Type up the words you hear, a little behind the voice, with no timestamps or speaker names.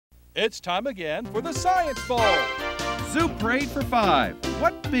It's time again for the Science Bowl. Zoo parade for 5.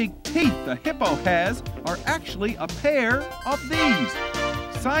 What big teeth the hippo has are actually a pair of these.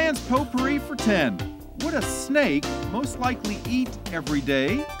 Science potpourri for 10. Would a snake most likely eat every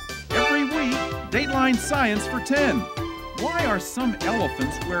day? Every week, Dateline Science for 10. Why are some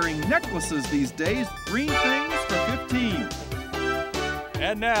elephants wearing necklaces these days? Green things for 15.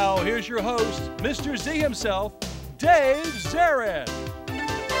 And now, here's your host, Mr. Z himself, Dave Zarin.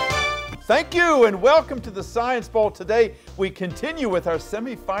 Thank you and welcome to the Science Bowl. Today we continue with our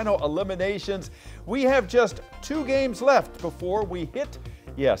semifinal eliminations. We have just 2 games left before we hit,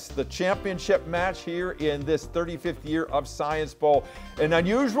 yes, the championship match here in this 35th year of Science Bowl. An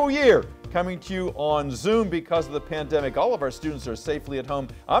unusual year coming to you on Zoom because of the pandemic. All of our students are safely at home.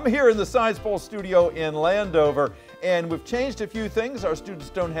 I'm here in the Science Bowl studio in Landover, and we've changed a few things. Our students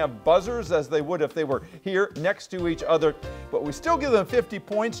don't have buzzers as they would if they were here next to each other, but we still give them 50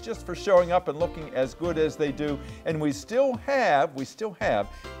 points just for showing up and looking as good as they do. And we still have the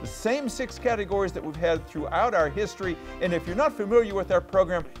same 6 categories that we've had throughout our history. And if you're not familiar with our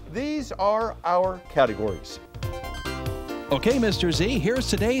program, these are our categories. Okay, Mr. Z, here's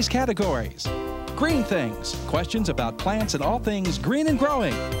today's categories. Green things, questions about plants and all things green and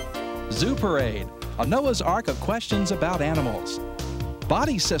growing. Zoo parade, a Noah's Ark of questions about animals.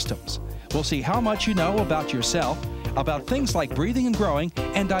 Body systems, we'll see how much you know about yourself, about things like breathing and growing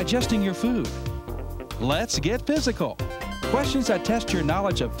and digesting your food. Let's get physical. Questions that test your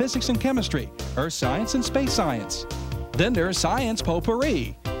knowledge of physics and chemistry, earth science and space science. Then there's science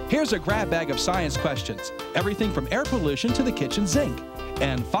potpourri. Here's a grab bag of science questions, everything from air pollution to the kitchen sink.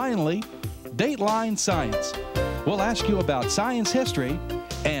 And finally, Dateline Science. We'll ask you about science history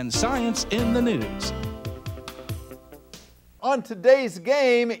and science in the news. On today's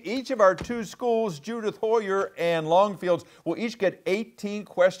game, each of our 2 schools, Judith Hoyer and Longfields, will each get 18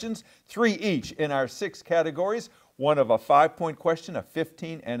 questions, 3 each in our 6 categories. One of a 5-point question, a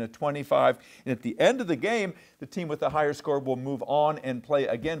 15, and a 25. And at the end of the game, the team with the higher score will move on and play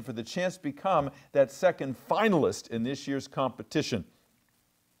again for the chance to become that second finalist in this year's competition.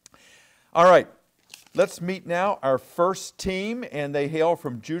 All right, let's meet now our first team, and they hail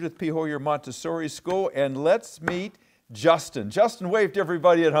from Judith P. Hoyer Montessori School. And let's meet Justin. Justin waved to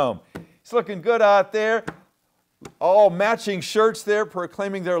everybody at home. He's looking good out there. All matching shirts there,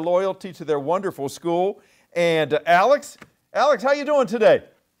 proclaiming their loyalty to their wonderful school. And Alex, how you doing today?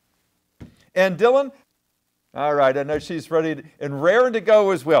 And Dylan? All right, I know she's ready and raring to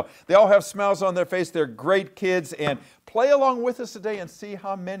go as well. They all have smiles on their face. They're great kids. And play along with us today and see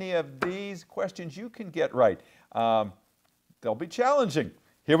how many of these questions you can get right. They'll be challenging.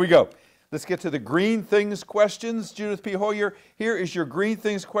 Here we go. Let's get to the green things questions. Judith P. Hoyer, here is your green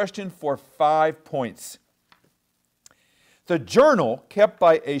things question for 5 points. The journal kept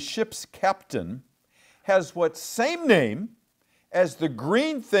by a ship's captain has what same name as the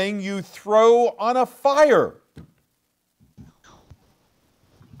green thing you throw on a fire?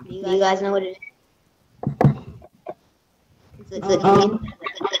 Do you guys know what it is? It's a green.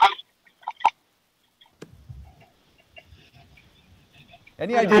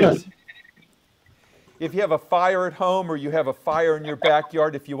 Any ideas? If you have a fire at home or you have a fire in your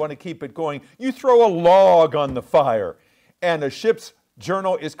backyard, if you want to keep it going, you throw a log on the fire. And a ship's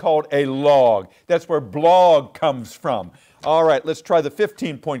journal is called a log. That's where blog comes from. All right, let's try the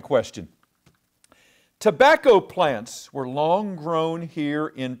 15-point question. Tobacco plants were long grown here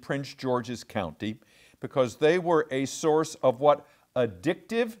in Prince George's County because they were a source of what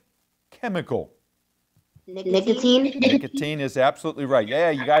addictive chemical? Nicotine? Nicotine is absolutely right.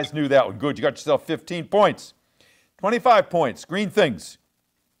 Yeah, you guys knew that one. Good, you got yourself 15 points. 25 points, green things.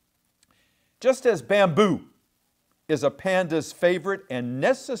 Just as bamboo is a panda's favorite and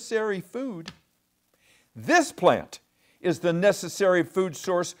necessary food, this plant is the necessary food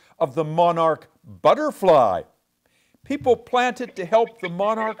source of the monarch butterfly. People plant it to help the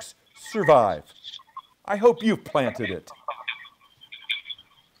monarchs survive. I hope you've planted it.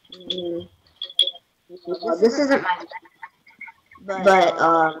 This isn't mine, but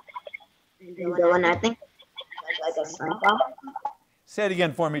the one I think like a sunflower. Say it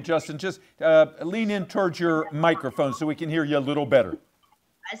again for me, Justin. Just lean in towards your microphone so we can hear you a little better.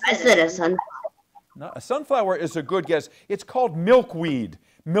 I said a sunflower. No, a sunflower is a good guess. It's called milkweed.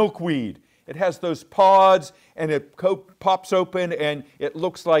 Milkweed. It has those pods, and it pops open, and it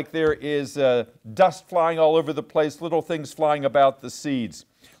looks like there is dust flying all over the place, little things flying about the seeds.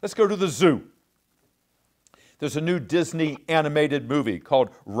 Let's go to the zoo. There's a new Disney animated movie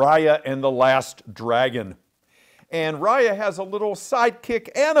called Raya and the Last Dragon. And Raya has a little sidekick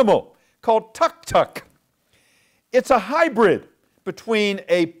animal called Tuk Tuk. It's a hybrid between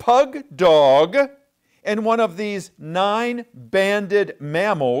a pug dog and one of these 9 banded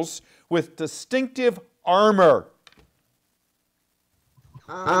mammals with distinctive armor?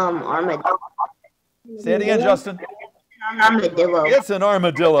 Armadillo. Say it again, Justin. Armadillo. It's an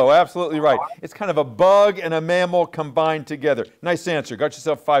armadillo, absolutely right. It's kind of a bug and a mammal combined together. Nice answer. Got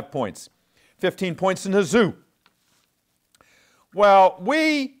yourself 5 points. 15 points in the zoo. Well,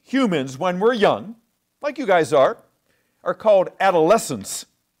 we humans, when we're young, like you guys are called adolescents.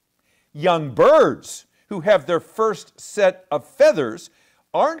 Young birds who have their first set of feathers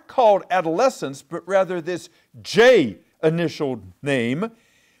aren't called adolescents, but rather this J initial name,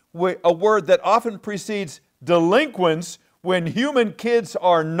 a word that often precedes delinquents when human kids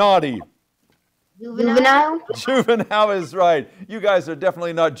are naughty. Juvenile? Juvenile is right. You guys are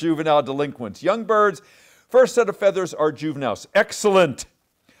definitely not juvenile delinquents. Young birds, first set of feathers are juveniles. Excellent.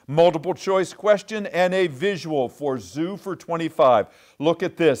 Multiple choice question and a visual for Zoo for 25. Look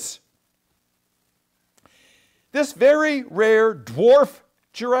at this. This very rare dwarf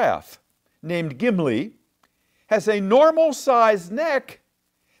giraffe named Gimli has a normal-sized neck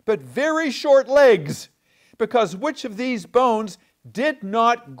but very short legs, because which of these bones did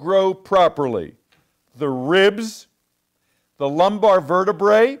not grow properly? The ribs, the lumbar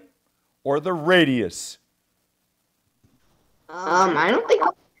vertebrae, or the radius? I don't think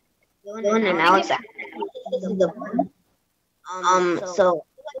Dylan and Alex. So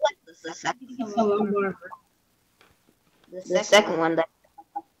the second one. All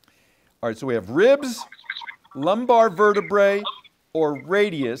right, so we have ribs, lumbar vertebrae, or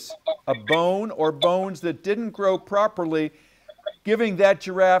radius, a bone or bones that didn't grow properly, giving that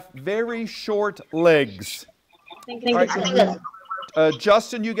giraffe very short legs. All right,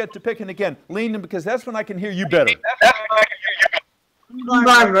 Justin, you get to pick, and again, lean in because that's when I can hear you better.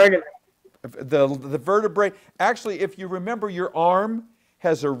 Lumbar vertebrae. The vertebrae, actually, if you remember, your arm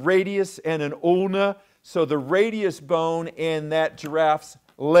has a radius and an ulna, so the radius bone in that giraffe's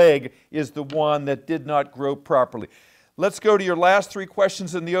leg is the one that did not grow properly. Let's go to your last 3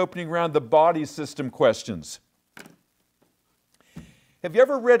 questions in the opening round, the body system questions. Have you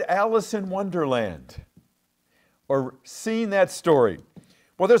ever read Alice in Wonderland or seen that story?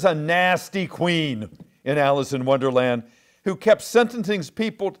 Well, there's a nasty queen in Alice in Wonderland who kept sentencing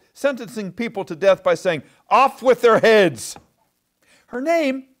people to death by saying, "Off with their heads." Her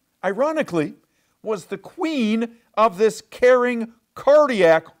name, ironically, was the queen of this caring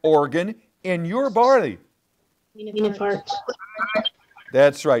cardiac organ in your body. Queen of Hearts.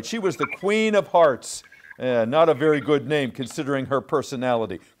 That's right. She was the Queen of Hearts. Not a very good name considering her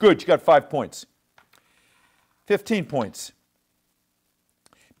personality. Good, you got 5 points. 15 points.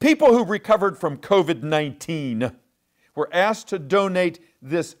 People who recovered from COVID-19 were asked to donate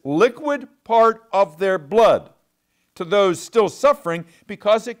this liquid part of their blood to those still suffering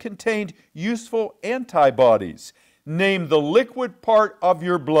because it contained useful antibodies. Name the liquid part of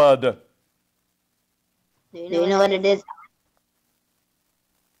your blood. Do you know what it is?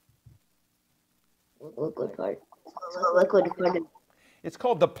 Liquid part. Liquid part. It's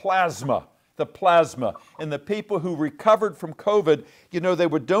called the plasma. The plasma. And the people who recovered from COVID, they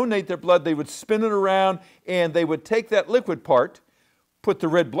would donate their blood, they would spin it around, and they would take that liquid part, put the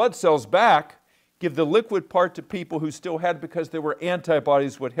red blood cells back, give the liquid part to people who still had it because there were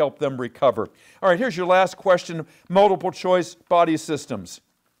antibodies would help them recover. All right, here's your last question, multiple choice body systems.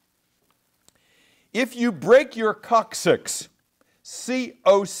 If you break your coccyx,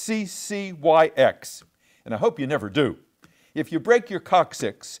 C-O-C-C-Y-X, and I hope you never do. If you break your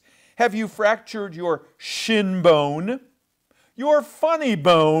coccyx, have you fractured your shin bone, your funny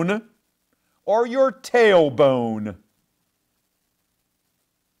bone, or your tailbone?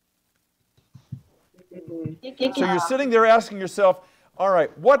 So you're sitting there asking yourself, all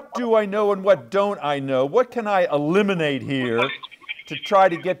right, what do I know and what don't I know? What can I eliminate here to try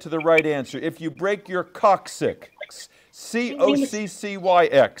to get to the right answer? If you break your coccyx,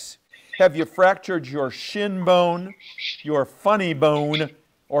 C-O-C-C-Y-X, have you fractured your shin bone, your funny bone,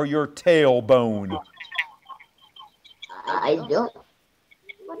 or your tailbone? I don't.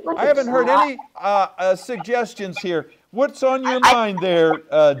 I haven't heard any suggestions here. What's on your mind there,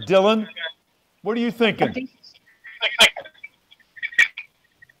 Dylan? What are you thinking?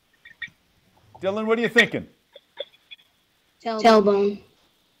 Dylan, what are you thinking? Tailbone.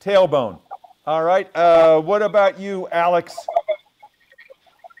 Tailbone. All right. What about you, Alex?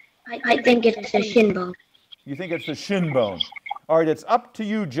 I think it's a shin bone. You think it's the shin bone. All right, it's up to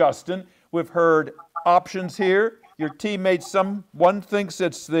you, Justin. We've heard options here. Your teammates, one thinks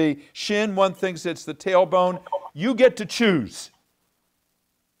it's the shin, one thinks it's the tailbone. You get to choose.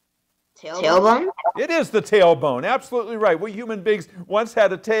 Tailbone? It is the tailbone, absolutely right. We human beings once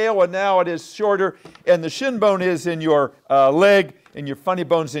had a tail and now it is shorter, and the shin bone is in your leg and your funny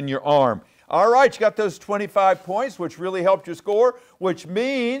bone's in your arm. All right, you got those 25 points, which really helped your score, which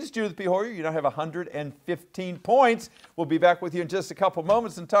means, Judith P. Hoyer, you now have 115 points. We'll be back with you in just a couple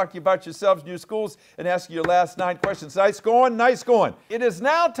moments and talk to you about yourselves and your schools and ask you your last 9 questions. Nice going, nice going. It is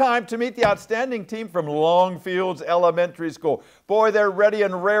now time to meet the outstanding team from Longfields Elementary School. Boy, they're ready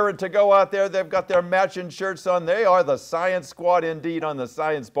and raring to go out there. They've got their matching shirts on. They are the Science Squad indeed on the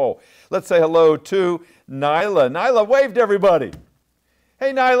Science Bowl. Let's say hello to Nyla. Nyla, wave to everybody.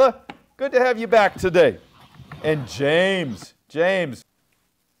 Hey, Nyla. Good to have you back today. And James,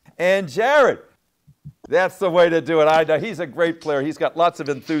 and Jared. That's the way to do it. I know he's a great player. He's got lots of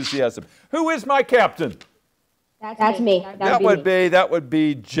enthusiasm. Who is my captain? That's me. That would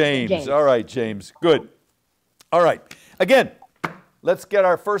be James. All right, James. Good. All right. Again, let's get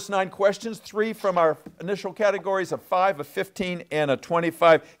our first 9 questions. 3 from our initial categories, a 5, a 15, and a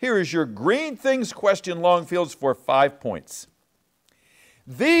 25. Here is your green things question, Longfields, for 5 points.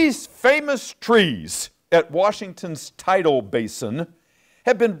 These famous trees at Washington's tidal basin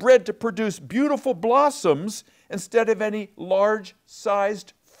have been bred to produce beautiful blossoms instead of any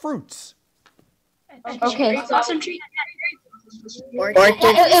large-sized fruits. Okay. Blossom tree.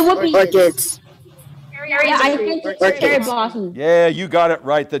 It would be Orchids. Yeah, I think it's cherry blossom. Yeah, you got it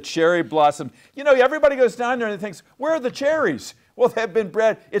right, the cherry blossom. You know, everybody goes down there and thinks, where are the cherries? Well, they've been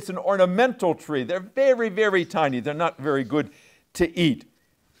bred. It's an ornamental tree. They're very, very tiny. They're not very good to eat.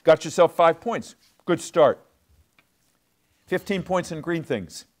 Got yourself 5 points. Good start. 15 points in green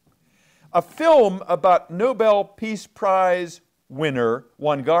things. A film about Nobel Peace Prize winner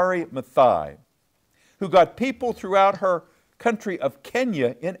Wangari Maathai, who got people throughout her country of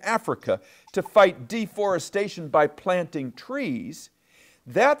Kenya in Africa to fight deforestation by planting trees.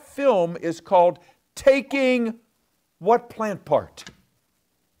 That film is called Taking what plant part?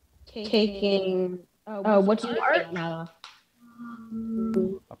 Taking. What's your art?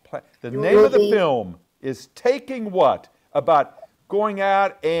 The name of the film is Taking what? About going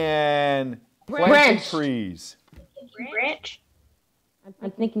out and planting Branch. trees. Branch.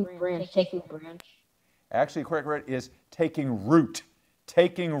 I'm thinking branch. Taking branch. Actually, correct word is taking root.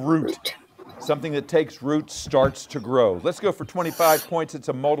 Taking root. Something that takes root starts to grow. Let's go for 25 points. It's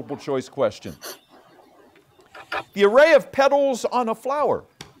a multiple choice question. The array of petals on a flower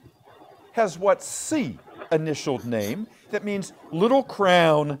has what C initialed name that means little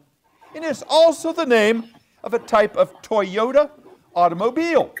crown, and is also the name of a type of Toyota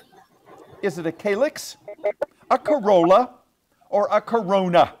automobile. Is it a calyx, a corolla, or a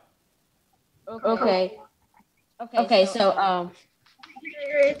corona? Okay, so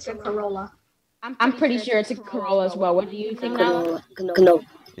It's a Corolla. I'm pretty sure it's a Corolla as well. What do you think now?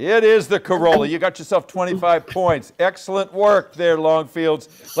 It is the Corolla. You got yourself 25 points. Excellent work there,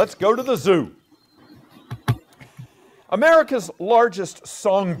 Longfields. Let's go to the zoo. America's largest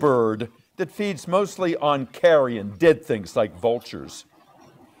songbird that feeds mostly on carrion, dead things like vultures,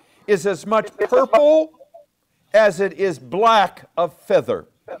 is as much purple as it is black of feather,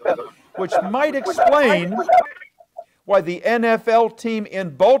 which might explain why the NFL team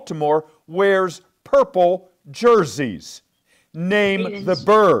in Baltimore wears purple jerseys. Name the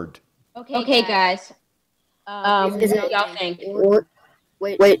bird. Okay, guys. What do y'all think?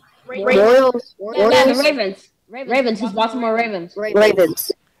 Wait. Royals. Yeah, the Ravens. Ravens. Who's Baltimore Ravens?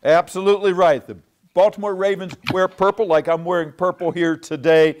 Ravens. Absolutely right. The Baltimore Ravens wear purple, like I'm wearing purple here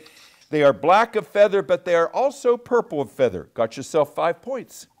today. They are black of feather, but they are also purple of feather. Got yourself 5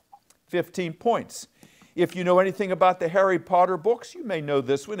 points. 15 points. If you know anything about the Harry Potter books, you may know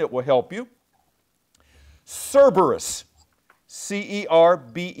this one. It will help you. Cerberus, Cerberus,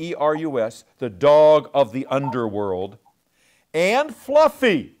 the dog of the underworld, and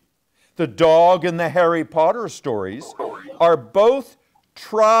Fluffy, the dog in the Harry Potter stories, are both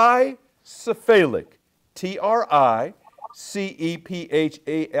tricephalic, Tricephalic.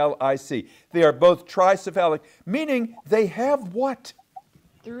 They are both tricephalic, meaning they have what?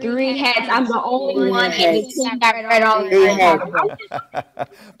 3 heads. I'm the only one in the team that read all 3 heads.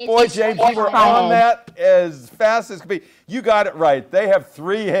 Boy, James, you were on that as fast as could be. You got it right. They have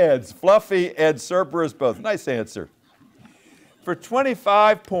 3 heads, Fluffy and Cerberus both. Nice answer. For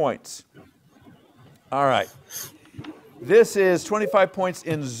 25 points. All right. This is 25 points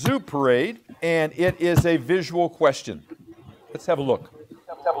in Zoo Parade, and it is a visual question. Let's have a look.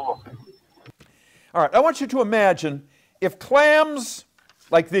 All right, I want you to imagine if clams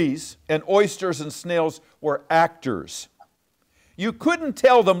like these and oysters and snails were actors. You couldn't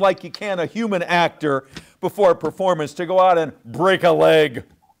tell them like you can a human actor before a performance to go out and break a leg.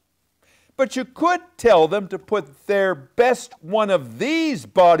 But you could tell them to put their best one of these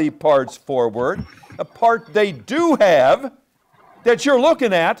body parts forward, a part they do have that you're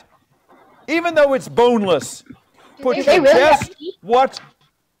looking at, even though it's boneless. Put your best what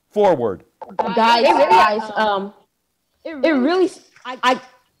forward? Guys, I'm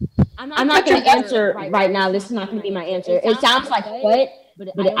not going to answer right now. This is not going to be my answer. It sounds like foot, but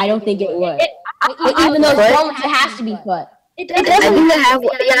I don't think it would. Even though it's boneless, it has to be foot. It doesn't. I think they have.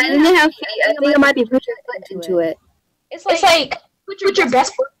 Yeah, I think they have feet. I think it might be put your foot into it. It's like put your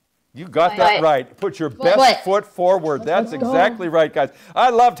best foot. You got that right. Put your best foot forward. That's exactly right, guys. I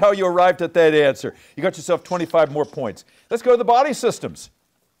loved how you arrived at that answer. You got yourself 25 more points. Let's go to the body systems.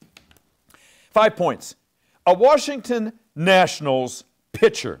 5 points. A Washington Nationals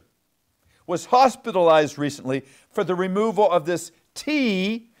pitcher was hospitalized recently for the removal of this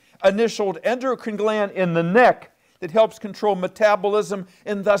T initialed endocrine gland in the neck that helps control metabolism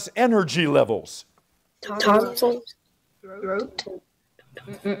and thus energy levels. Tonsils. Throat.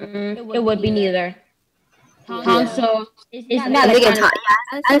 It would be neither. Tonsils.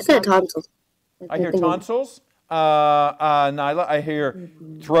 I said tonsils. I hear tonsils. Nyla, I hear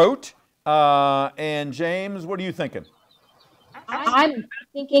throat. And James, what are you thinking? I'm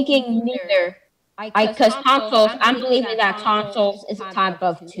thinking neither. Because tonsils, I'm believing that tonsils is a type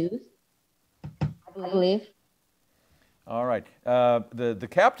of tooth. I believe. All right. The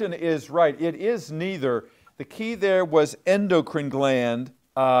captain is right. It is neither. The key there was endocrine gland.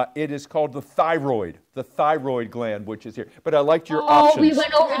 It is called the thyroid gland, which is here. But I liked your options. Oh, we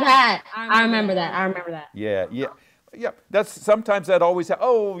went over that. I remember that. Yeah. That's sometimes that always.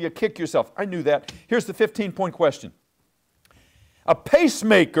 Oh, you kick yourself. I knew that. Here's the 15-point question. A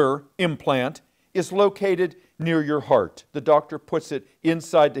pacemaker implant is located near your heart. The doctor puts it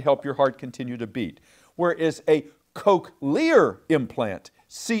inside to help your heart continue to beat. Whereas a cochlear implant,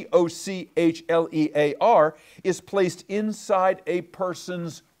 C-O-C-H-L-E-A-R, is placed inside a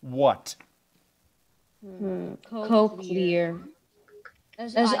person's what? Cochlear.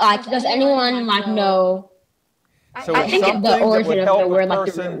 Does anyone know? So it's something that would help a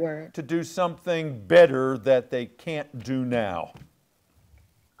person to do something better that they can't do now.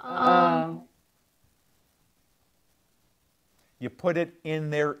 You put it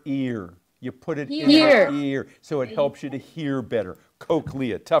in their ear. You put it in their ear so it helps you to hear better.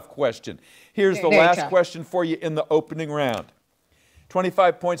 Cochlea, tough question. Here's the last question for you in the opening round.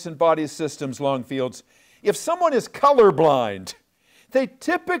 25 points in body systems, Longfields. If someone is colorblind, they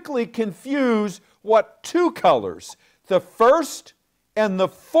typically confuse what two colors, the first and the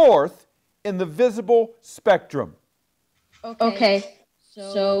fourth in the visible spectrum? Okay.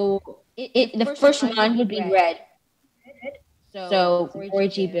 So the first one would be red. So boy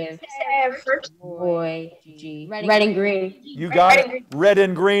G Biv. Boy G. Red and green. You got it. Red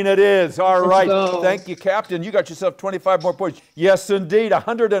and green it is. All right. Thank you, Captain. You got yourself 25 more points. Yes, indeed.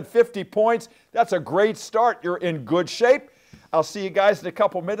 150 points. That's a great start. You're in good shape. I'll see you guys in a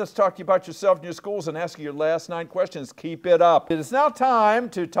couple minutes, talk to you about yourself and your schools and ask you your last 9 questions. Keep it up. It is now time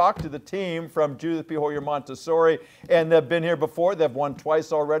to talk to the team from Judith P. Hoyer Montessori, and they've been here before. They've won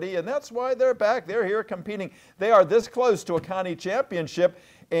twice already, and that's why they're back. They're here competing. They are this close to a county championship,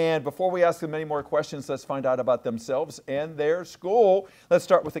 and before we ask them any more questions, let's find out about themselves and their school. Let's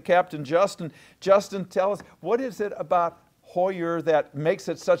start with the captain, Justin. Justin, tell us, what is it about Hoyer that makes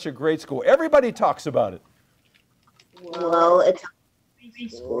it such a great school? Everybody talks about it. Well, it's a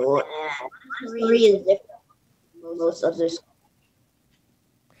school, and Montessori is different from most other schools.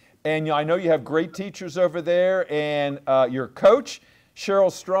 And I know you have great teachers over there, and your coach,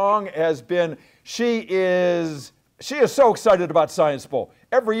 Cheryl Strong, has been, she is so excited about Science Bowl.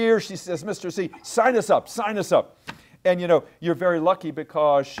 Every year she says, Mr. C, sign us up, sign us up. And you know, you're very lucky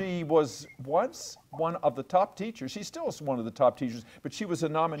because she was once one of the top teachers. She still is one of the top teachers, but she was a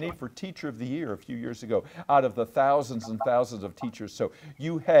nominee for Teacher of the Year a few years ago out of the thousands and thousands of teachers. So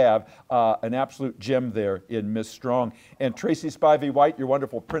you have an absolute gem there in Miss Strong. And Tracy Spivey-White, your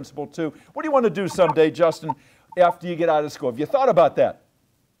wonderful principal too. What do you want to do someday, Justin, after you get out of school? Have you thought about that?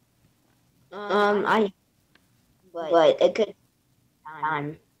 But it could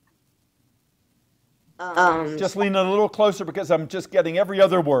time. Just lean a little closer because I'm just getting every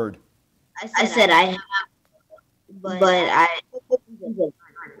other word. I said I have, but I.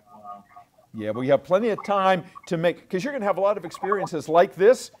 Yeah, we have plenty of time to make, because you're going to have a lot of experiences like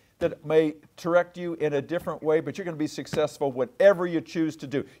this that may direct you in a different way, but you're going to be successful whatever you choose to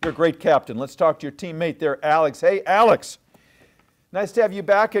do. You're a great captain. Let's talk to your teammate there, Alex. Hey, Alex. Nice to have you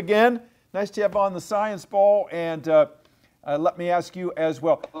back again. Nice to have on the Science Bowl, and let me ask you as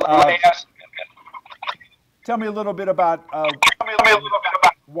well. Tell me a little bit about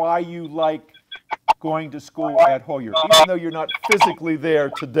why you like going to school at Hoyer, even though you're not physically there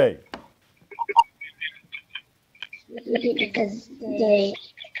today? Because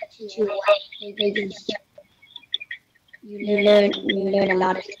you learn a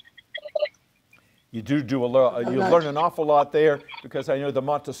lot of. You do a lot. You learn an awful lot there, because I know the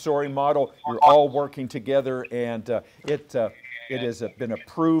Montessori model. You're all working together, and it has been a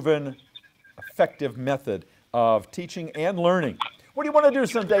proven, effective method of teaching and learning. What do you want to do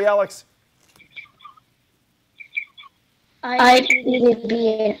someday, Alex? I need to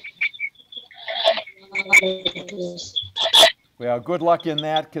be. Well, good luck in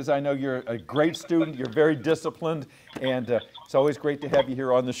that, because I know you're a great student. You're very disciplined, and it's always great to have you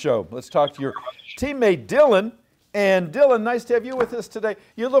here on the show. Let's talk to your teammate, Dylan. And Dylan, nice to have you with us today.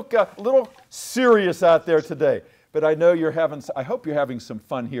 You look a little serious out there today, but I know I hope you're having some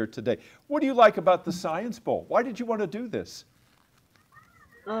fun here today. What do you like about the Science Bowl? Why did you want to do this?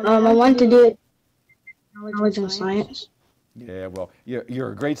 I want to do knowledge and science. Yeah, well,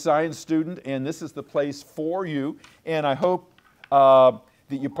 you're a great science student, and this is the place for you. And I hope that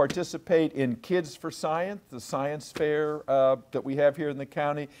you participate in Kids for Science, the science fair that we have here in the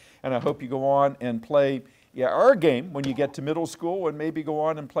county. And I hope you go on and play our game when you get to middle school, and maybe go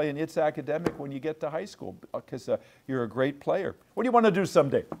on and play in It's Academic when you get to high school, because you're a great player. What do you want to do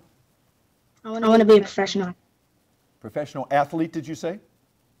someday? I want to be a professional. Professional athlete, did you say?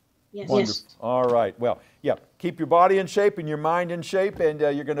 Yes. Wonderful. Yes. All right. Well, yeah. Keep your body in shape and your mind in shape, and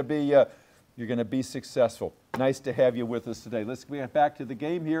you're going to be successful. Nice to have you with us today. Let's get back to the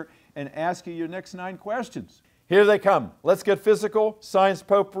game here and ask you your next 9 questions. Here they come. Let's get physical, science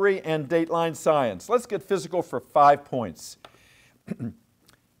potpourri, and Dateline science. Let's get physical for 5 points.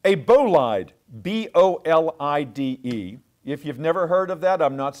 A bolide, B-O-L-I-D-E. If you've never heard of that,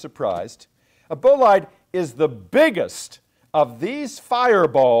 I'm not surprised. A bolide is the biggest of these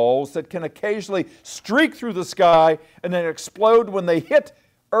fireballs that can occasionally streak through the sky and then explode when they hit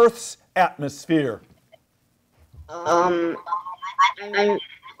Earth's atmosphere. I'm Dylan.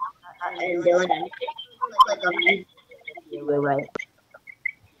 Right.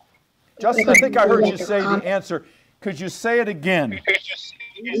 Justin, I think I heard you say the answer. Could you say it again?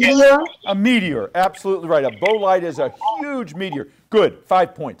 Meteor. A meteor, absolutely right. A bolide is a huge meteor. Good,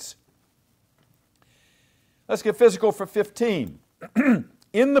 5 points. Let's get physical for 15.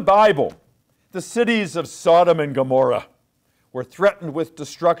 In the Bible, the cities of Sodom and Gomorrah were threatened with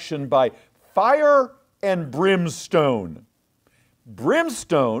destruction by fire and brimstone.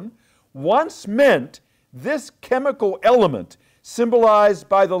 Brimstone once meant this chemical element symbolized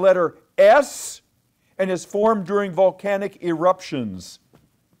by the letter S and is formed during volcanic eruptions.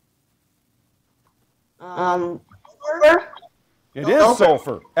 Sulfur? It is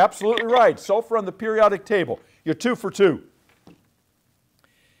sulfur. Absolutely right. Sulfur on the periodic table. You're 2 for 2.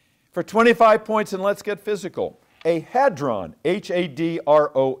 For 25 points, and let's get physical. A hadron,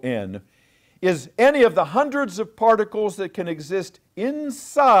 H-A-D-R-O-N, is any of the hundreds of particles that can exist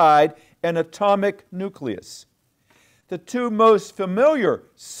inside an atomic nucleus. The 2 most familiar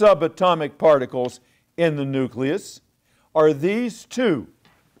subatomic particles in the nucleus are these 2.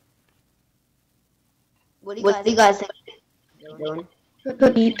 What do you guys think?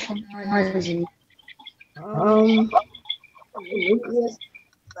 Could be hydrogen. Nucleus,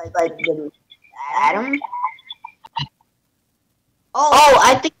 like the atom.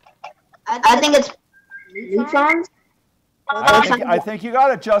 I think it's neutrons. I think you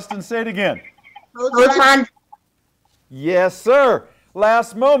got it, Justin. Say it again. Protons. Yes, sir.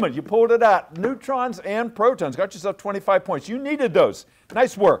 Last moment, you pulled it out. Neutrons and protons. Got yourself 25 points. You needed those.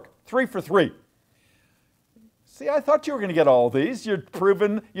 Nice work. 3 for 3. See, I thought you were going to get all these. You're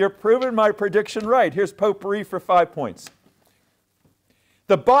proving my prediction right. Here's potpourri for 5 points.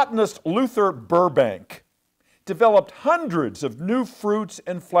 The botanist Luther Burbank developed hundreds of new fruits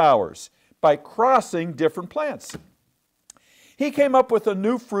and flowers by crossing different plants. He came up with a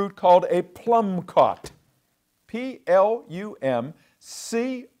new fruit called a plumcot, P-L-U-M-C-O-T,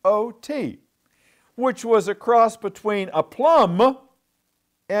 which was a cross between a plum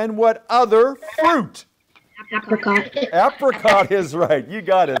and what other fruit? Apricot. Apricot is right. You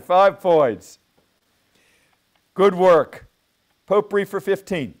got it. 5 points. Good work. Potpourri for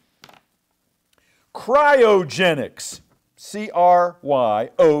 15. Cryogenics,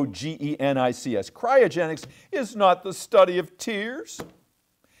 C-R-Y-O-G-E-N-I-C-S. Cryogenics is not the study of tears.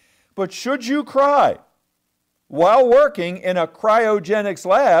 But should you cry while working in a cryogenics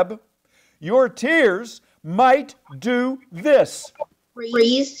lab, your tears might do this.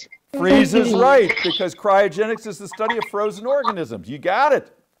 Freeze. Freeze is right, because cryogenics is the study of frozen organisms. You got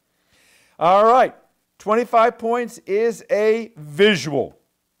it. All right. 25 points is a visual.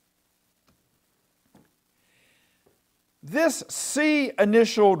 This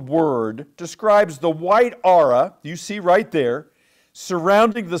C-initialed word describes the white aura, you see right there,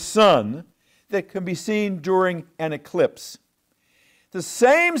 surrounding the sun that can be seen during an eclipse. The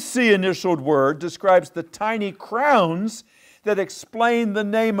same C-initialed word describes the tiny crowns that explain the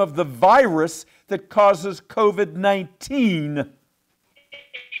name of the virus that causes COVID-19.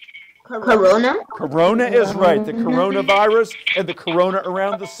 Corona? Corona is right. The coronavirus and the corona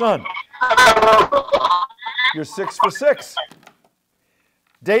around the sun. You're 6 for 6.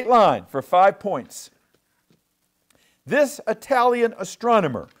 Dateline for 5 points. This Italian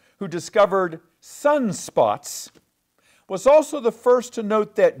astronomer who discovered sunspots was also the first to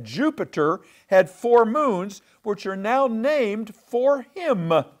note that Jupiter had 4 moons, which are now named for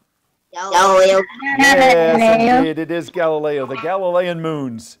him. Galileo. Yes, indeed, it is Galileo, the Galilean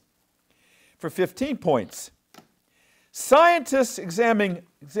moons. For 15 points. Scientists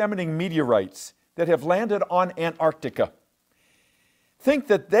examining meteorites that have landed on Antarctica think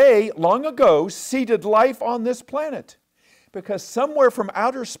that they, long ago, seeded life on this planet, because somewhere from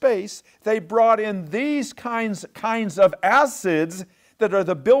outer space, they brought in these kinds of acids that are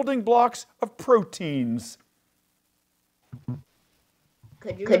the building blocks of proteins.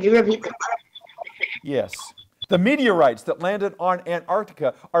 Could you repeat that? Yes. The meteorites that landed on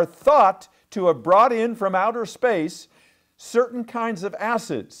Antarctica are thought to have brought in from outer space certain kinds of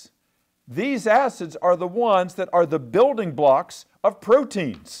acids. These acids are the ones that are the building blocks of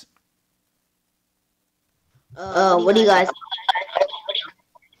proteins. What do you guys?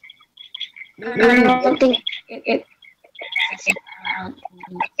 I think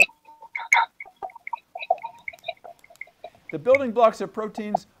The building blocks of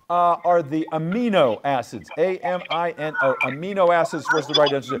proteins are the amino acids. A-M-I-N-O. Amino acids was the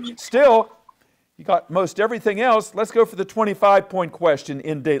right answer. Still, you got most everything else. Let's go for the 25-point question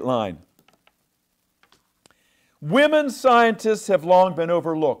in Dateline. Women scientists have long been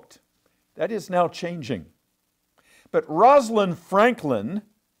overlooked. That is now changing. But Rosalind Franklin,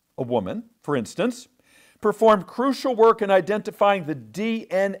 a woman, for instance, performed crucial work in identifying the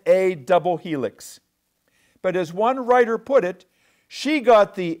DNA double helix. But as one writer put it, she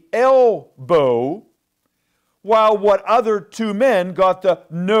got the elbow, while what other 2 men got the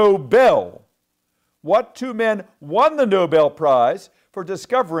Nobel. What 2 men won the Nobel Prize for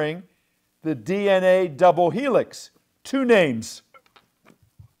discovering the DNA double helix? 2 names.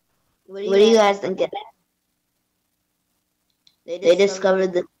 What do you guys think? They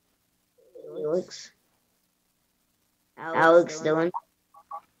discovered the helix. Alex Dillon.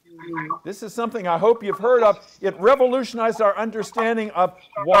 This is something I hope you've heard of. It revolutionized our understanding of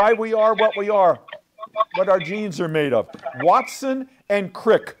why we are what we are, what our genes are made of. Watson and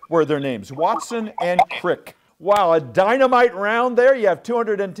Crick were their names. Watson and Crick. Wow, a dynamite round there. You have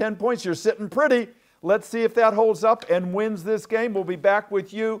 210 points. You're sitting pretty. Let's see if that holds up and wins this game. We'll be back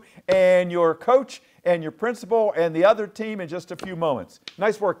with you and your coach and your principal and the other team in just a few moments.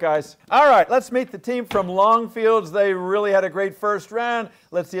 Nice work, guys. All right, let's meet the team from Longfields. They really had a great first round.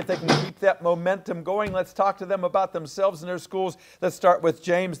 Let's see if they can keep that momentum going. Let's talk to them about themselves and their schools. Let's start with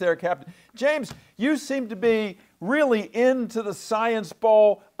James, their captain. James, you seem to be really into the Science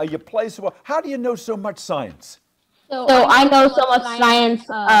Bowl. You play so well. How do you know so much science? So I know so much science.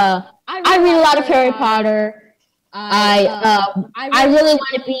 I read a lot of Harry Potter. I really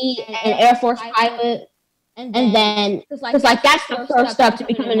want to be an Air Force pilot, and then because that's the first step to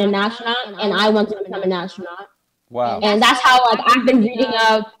becoming an astronaut, and I want to become an astronaut. Wow! And that's how I've been reading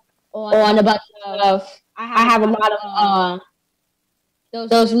up on a bunch of stuff. I have a lot of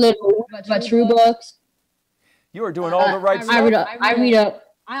those little but true books. You are doing all the right stuff. I read up.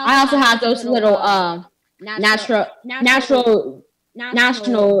 I also have those little National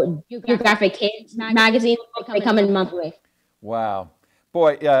Geographic Kids magazine. They come in monthly. Wow.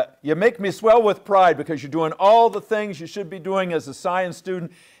 Boy, you make me swell with pride because you're doing all the things you should be doing as a science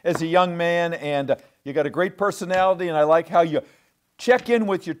student, as a young man, and you got a great personality, and I like how you check in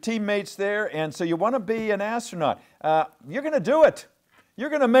with your teammates there, and so you want to be an astronaut. You're going to do it. You're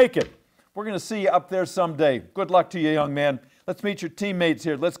going to make it. We're going to see you up there someday. Good luck to you, young man. Let's meet your teammates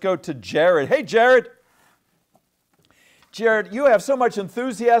here. Let's go to Jared. Hey, Jared. Jared, you have so much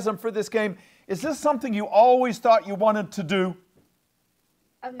enthusiasm for this game. Is this something you always thought you wanted to do?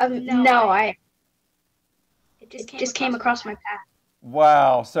 No, it just came across my path.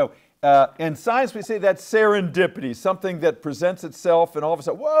 Wow. So in science, we say that's serendipity, something that presents itself and all of a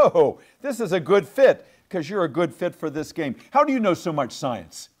sudden, whoa, this is a good fit because you're a good fit for this game. How do you know so much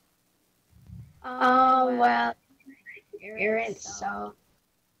science? Well, parents, so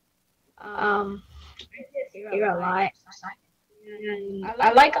I hear a lot.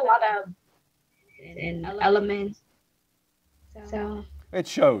 I like a lot of elements So It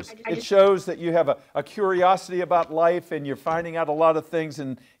shows. It shows that you have a curiosity about life and you're finding out a lot of things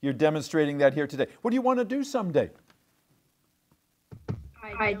and you're demonstrating that here today. What do you want to do someday?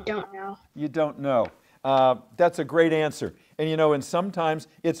 I don't know. You don't know. That's a great answer. And you know, and sometimes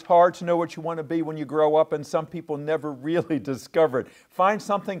it's hard to know what you want to be when you grow up, and some people never really discover it. Find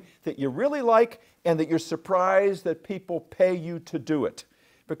something that you really like and that you're surprised that people pay you to do it.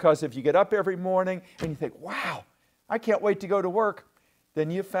 Because if you get up every morning and you think, wow, I can't wait to go to work, then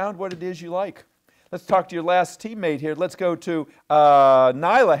you found what it is you like. Let's talk to your last teammate here. Let's go to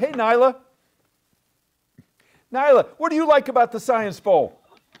Nyla. Hey, Nyla. Nyla, what do you like about the Science Bowl?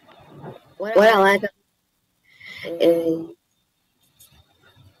 What I like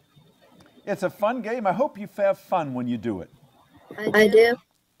It's a fun game. I hope you have fun when you do it. I do.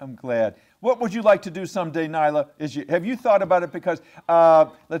 I'm glad. What would you like to do someday, Nyla? Have you thought about it? Because,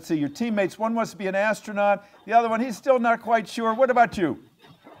 let's see, your teammates, one wants to be an astronaut, the other one, he's still not quite sure. What about you?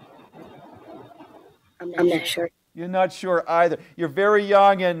 I'm not sure. You're not sure either. You're very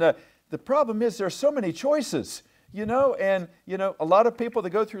young, and the problem is there are so many choices, you know, and, you know, a lot of people that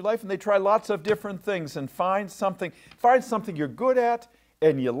go through life and they try lots of different things and find something you're good at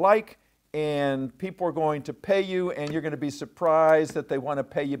and you like, and people are going to pay you, and you're going to be surprised that they want to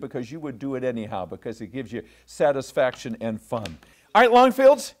pay you because you would do it anyhow, because it gives you satisfaction and fun. All right,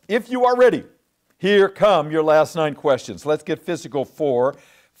 Longfields, if you are ready, here come your last 9 questions. Let's get physical for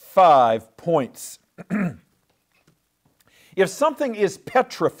 5 points. If something is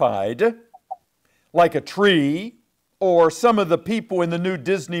petrified, like a tree, or some of the people in the new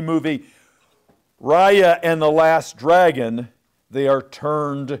Disney movie, Raya and the Last Dragon, they are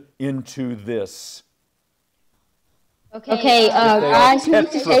turned into this. Okay, guys, who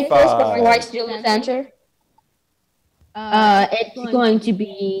needs to take this before I steal this answer? It's going to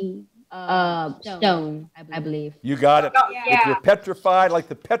be stone, I believe. You got it. Yeah. If you're petrified, like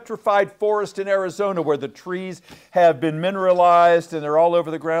the petrified forest in Arizona where the trees have been mineralized and they're all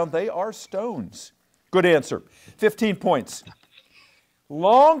over the ground, they are stones. Good answer. 15 points.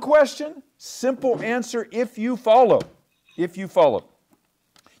 Long question, simple answer if you follow. If you follow.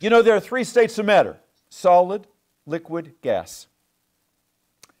 You know, there are 3 states of matter: solid, liquid, gas.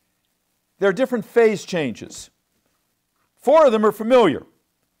 There are different phase changes. 4 of them are familiar: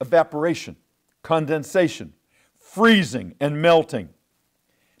 evaporation, condensation, freezing, and melting.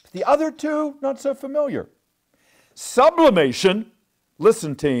 The other 2, not so familiar. Sublimation,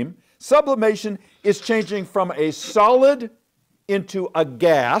 listen team, sublimation is changing from a solid into a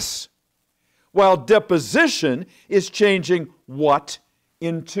gas, while deposition is changing what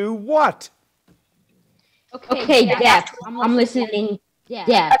into what? Okay, depth. I'm listening. Depth.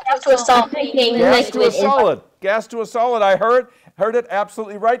 Gas to a solid. Gas to a solid. Gas to a solid. I heard it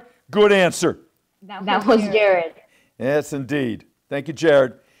absolutely right. Good answer. That was Jared. Yes, indeed. Thank you,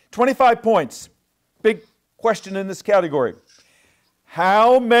 Jared. 25 points. Big question in this category.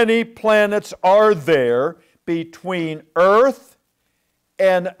 How many planets are there between Earth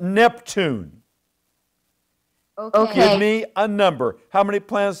and Neptune? Okay. Give me a number. How many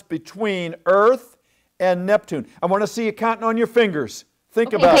planets between Earth and Neptune? I want to see you counting on your fingers.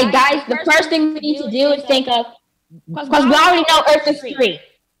 Think about it. Okay, guys, the first thing we need to do is think of, because we already know Earth is 3.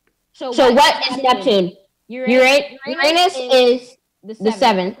 So what is Neptune? Uranus is the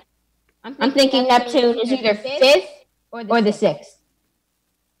 7th. I'm thinking Neptune is either 5th or the 6th.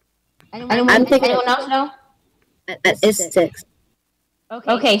 Anyone else know? It's 6.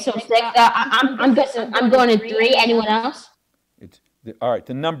 Okay, so 6. I'm guessing. I'm going to 3. Anyone else? All right,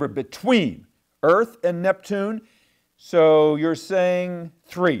 the number between Earth and Neptune. So you're saying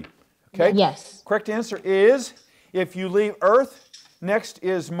 3. Okay? Yes. Correct answer is, if you leave Earth, next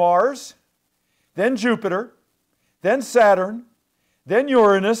is Mars, then Jupiter, then Saturn, then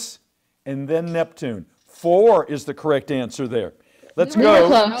Uranus, and then Neptune. 4 is the correct answer there. Let's go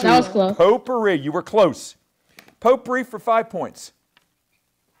to potpourri. You were close. Potpourri for 5 points.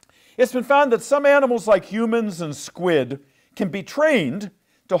 It's been found that some animals like humans and squid can be trained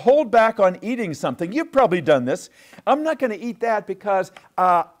to hold back on eating something. You've probably done this. I'm not going to eat that because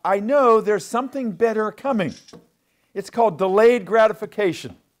I know there's something better coming. It's called delayed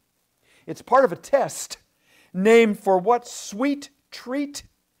gratification. It's part of a test named for what sweet treat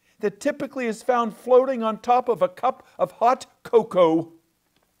that typically is found floating on top of a cup of hot cocoa?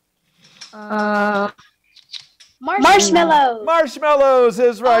 Marshmallows. Marshmallows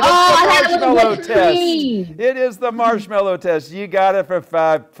is right. It's the marshmallow test. It is the marshmallow test. You got it for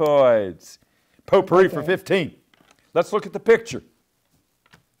 5 points. Potpourri for 15. Let's look at the picture.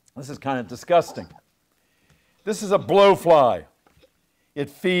 This is kind of disgusting. This is a blowfly. It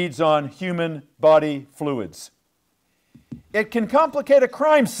feeds on human body fluids. It can complicate a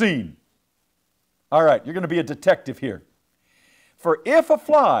crime scene. All right, you're going to be a detective here. For if a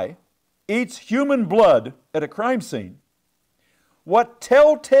fly eats human blood at a crime scene, what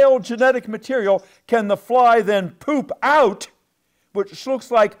telltale genetic material can the fly then poop out, which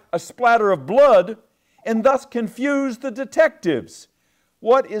looks like a splatter of blood, and thus confuse the detectives?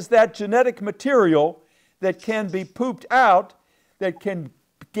 What is that genetic material that can be pooped out that can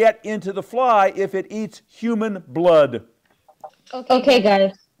get into the fly if it eats human blood? Okay,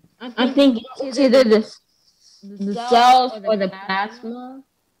 guys. I'm thinking it's either the cells or the plasma.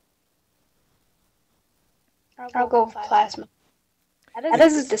 I'll go with plasma. That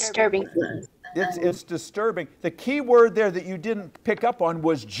is disturbing. It's disturbing. The key word there that you didn't pick up on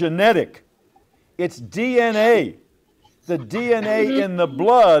was genetic. It's DNA. The DNA in the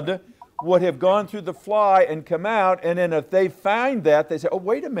blood would have gone through the fly and come out, and then if they find that, they say, oh,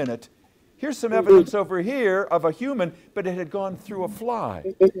 wait a minute. Here's some evidence over here of a human, but it had gone through a fly.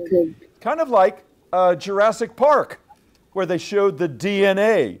 Kind of like Jurassic Park, where they showed the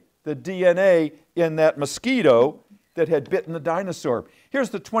DNA in that mosquito that had bitten the dinosaur.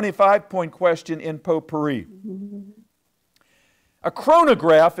 Here's the 25-point question in potpourri. A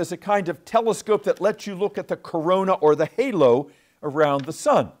chronograph is a kind of telescope that lets you look at the corona or the halo around the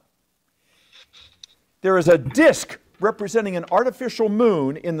sun. There is a disk representing an artificial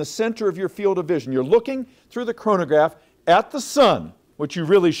moon in the center of your field of vision. You're looking through the chronograph at the sun, which you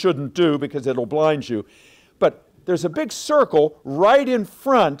really shouldn't do because it'll blind you. But there's a big circle right in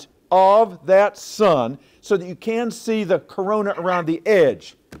front of that sun so that you can see the corona around the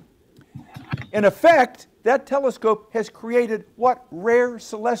edge. In effect, that telescope has created what rare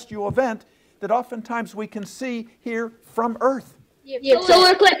celestial event that oftentimes we can see here from Earth?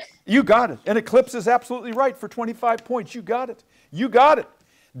 Solar eclipse. You got it. An eclipse is absolutely right for 25 points. You got it. You got it.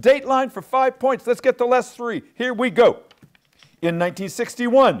 Dateline for 5 points. Let's get the last three. Here we go. In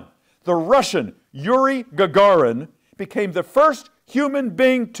 1961, the Russian Yuri Gagarin became the first human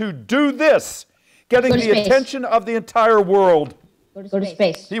being to do this, getting the attention of the entire world. Go to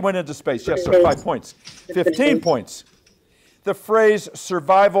space. He went into space. Yes, sir. 5 points. 15 points. The phrase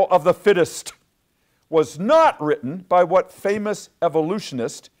survival of the fittest was not written by what famous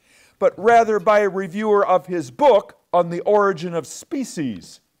evolutionist, but rather by a reviewer of his book on the origin of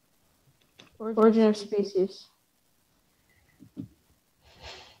species. Origin of species.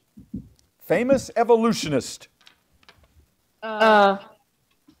 Famous evolutionist. Charles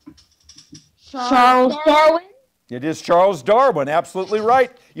Darwin? It is Charles Darwin. Absolutely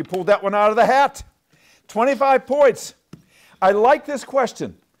right. You pulled that one out of the hat. 25 points. I like this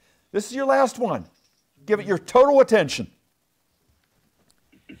question. This is your last one. Give it your total attention.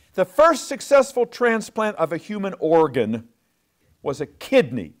 The first successful transplant of a human organ was a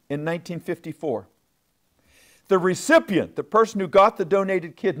kidney in 1954. The recipient, the person who got the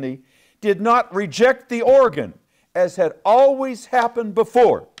donated kidney, did not reject the organ, as had always happened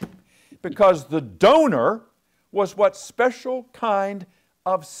before, because the donor was what special kind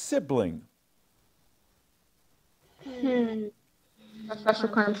of sibling? A special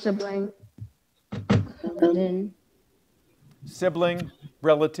kind of sibling. Sibling,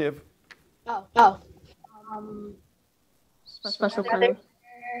 relative. Special kind of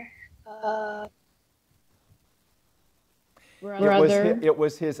brother. It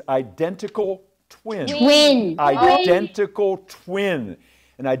was his identical twin. Identical twin.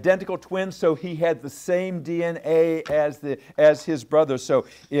 An identical twin, so he had the same DNA as his brother, so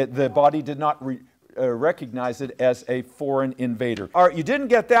the body did not recognize it as a foreign invader. All right, you didn't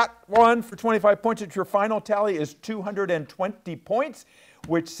get that one for 25 points. Your final tally is 220 points,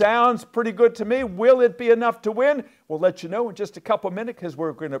 which sounds pretty good to me. Will it be enough to win? We'll let you know in just a couple minutes because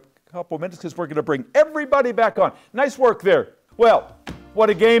we're going to bring everybody back on. Nice work there. Well, what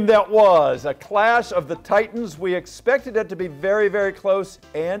a game that was. A clash of the Titans. We expected it to be very, very close,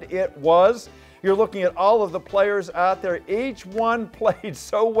 and it was. You're looking at all of the players out there. Each one played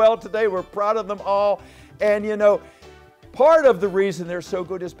so well today. We're proud of them all. And, you know, part of the reason they're so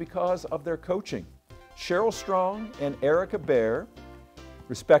good is because of their coaching. Cheryl Strong and Erica Bear,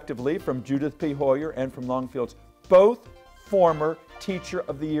 respectively, from Judith P. Hoyer and from Longfields, both former Teacher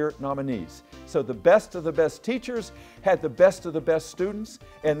of the Year nominees. So the best of the best teachers had the best of the best students,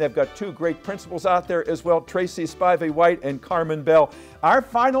 and they've got two great principals out there as well, Tracy Spivey-White and Carmen Bell. Our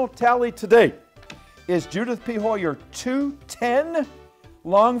final tally today is Judith P. Hoyer 210,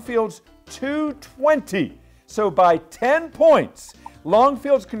 Longfields 220. So by 10 points,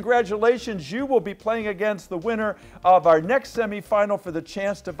 Longfields, congratulations. You will be playing against the winner of our next semifinal for the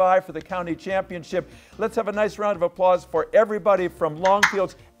chance to vie for the county championship. Let's have a nice round of applause for everybody from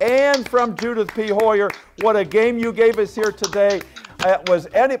Longfields and from Judith P. Hoyer. What a game you gave us here today. It was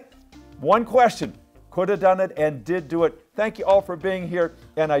one question. Could have done it and did do it. Thank you all for being here.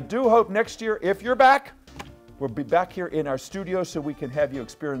 And I do hope next year, if you're back, we'll be back here in our studio so we can have you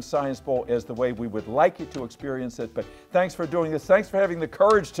experience Science Bowl as the way we would like you to experience it. But thanks for doing this. Thanks for having the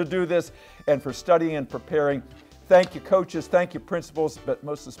courage to do this and for studying and preparing. Thank you, coaches. Thank you, principals. But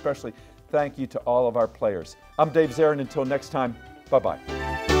most especially, thank you to all of our players. I'm Dave Zarin. Until next time,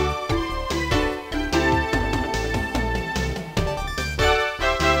 bye-bye.